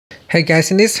Hey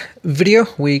guys, in this video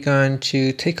we're going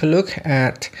to take a look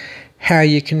at how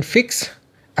you can fix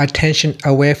attention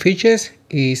aware features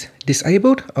is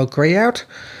disabled or grayed out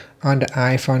on the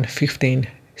iPhone 15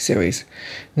 series.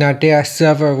 Now there are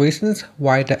several reasons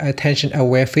why the attention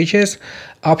aware features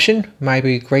option might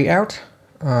be grayed out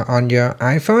on your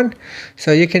iPhone.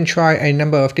 So you can try a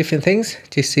number of different things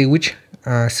to see which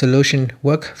solution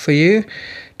work for you.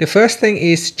 The first thing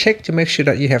is check to make sure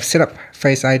that you have set up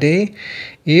Face ID.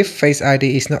 If Face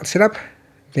ID is not set up,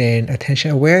 then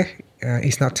attention aware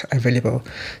is not available.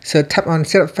 So tap on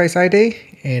set up Face ID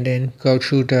and then go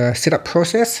through the setup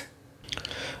process.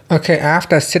 Okay,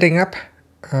 after setting up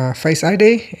Face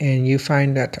ID and you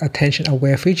find that attention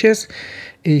aware features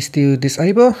is still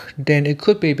disabled, then it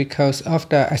could be because of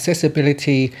the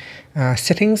accessibility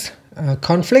settings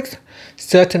conflict.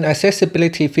 Certain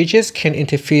accessibility features can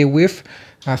interfere with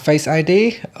Face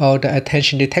ID or the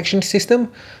attention detection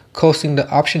system, causing the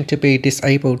option to be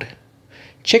disabled.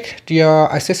 Check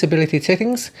your accessibility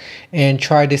settings and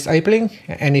try disabling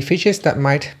any features that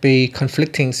might be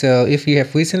conflicting. So if you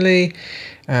have recently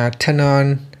turned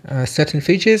on certain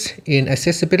features in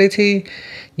accessibility,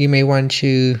 you may want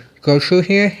to go through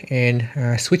here and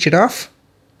switch it off.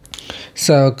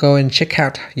 So go and check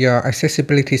out your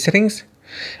accessibility settings.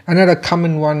 Another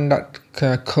common one that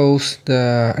causes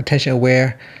the attention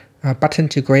aware button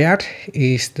to gray out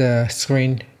is the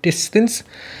screen distance.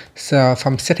 So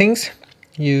from settings,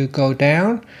 you go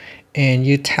down and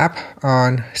you tap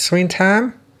on screen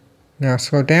time. Now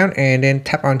scroll down and then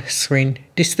tap on screen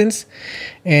distance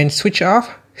and switch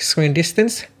off screen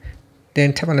distance.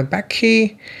 Then tap on the back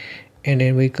key and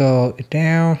then we go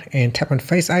down and tap on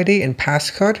Face ID and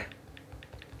passcode.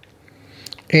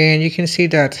 And you can see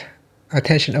that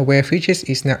attention aware features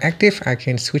is now active. I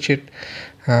can switch it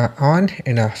on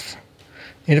and off.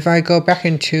 And if I go back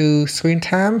into screen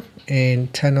time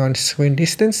and turn on screen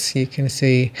distance, you can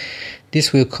see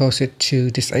this will cause it to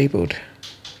disabled.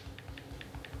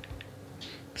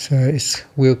 So it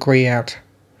will gray out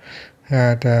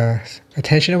the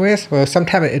attention aware. Well,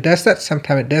 sometimes it does that,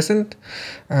 sometimes it doesn't,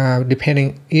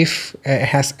 depending if it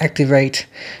has activate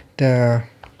the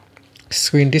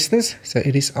screen distance. So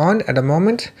it is on at the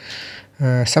moment.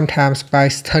 Sometimes by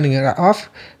turning it off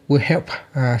will help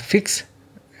fix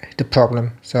the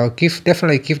problem. So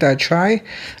definitely give that a try.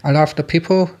 A lot of the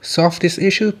people solve this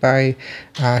issue by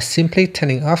simply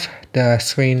turning off the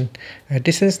screen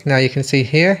distance. Now you can see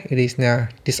here it is now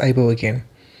disabled again.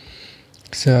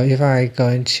 So if I go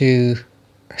into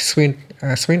screen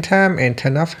time and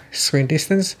turn off screen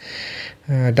distance,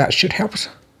 that should help.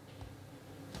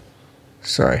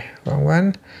 Sorry, wrong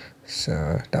one.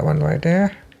 So that one right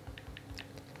there.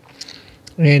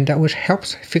 And that would help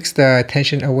fix the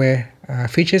attention aware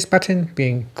features button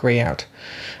being grayed out.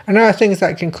 Another thing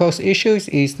that can cause issues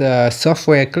is the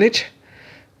software glitch.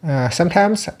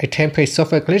 Sometimes a temporary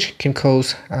software glitch can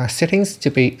cause settings to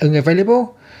be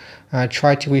unavailable.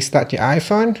 Try to restart your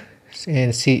iPhone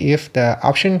and see if the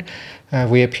option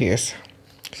reappears.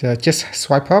 So just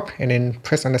swipe up and then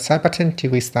press on the side button to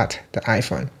restart the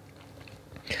iPhone.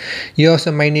 You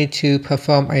also may need to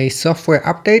perform a software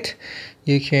update.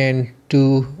 You can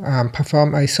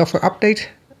perform a software update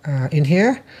in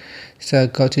here. So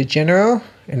go to General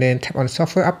and then tap on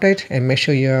Software Update and make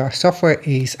sure your software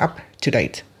is up to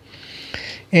date.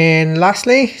 And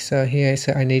lastly, so here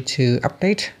so I need to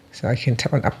update. So I can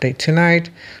tap on Update Tonight,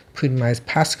 put in my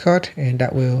passcode, and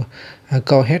that will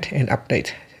go ahead and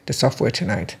update the software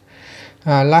tonight.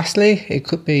 Lastly, it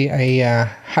could be a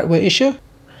hardware issue.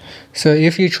 So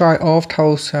if you try all of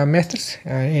those methods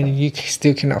and you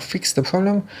still cannot fix the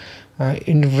problem,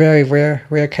 in very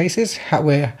rare cases,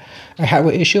 a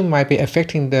hardware issue might be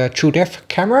affecting the true depth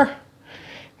camera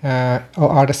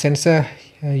or other sensor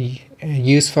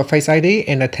used for Face ID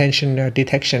and attention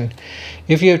detection.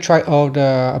 If you try all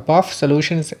the above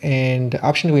solutions and the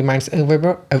option remains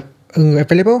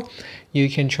unavailable, you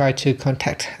can try to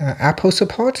contact Apple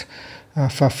support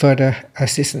for further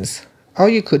assistance. Or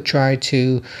you could try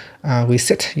to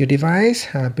reset your device.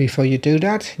 Before you do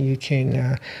that, you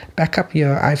can back up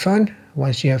your iPhone.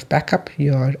 Once you have backed up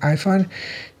your iPhone,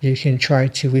 you can try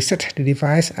to reset the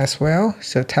device as well.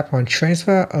 So tap on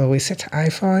transfer or reset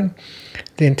iPhone,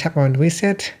 then tap on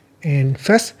reset. And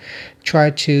first,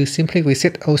 try to simply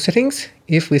reset all settings.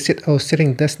 If reset all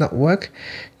settings does not work,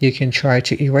 you can try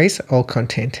to erase all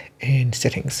content and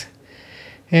settings.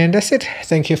 And that's it.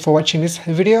 Thank you for watching this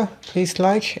video. Please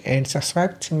like and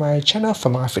subscribe to my channel for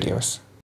more videos.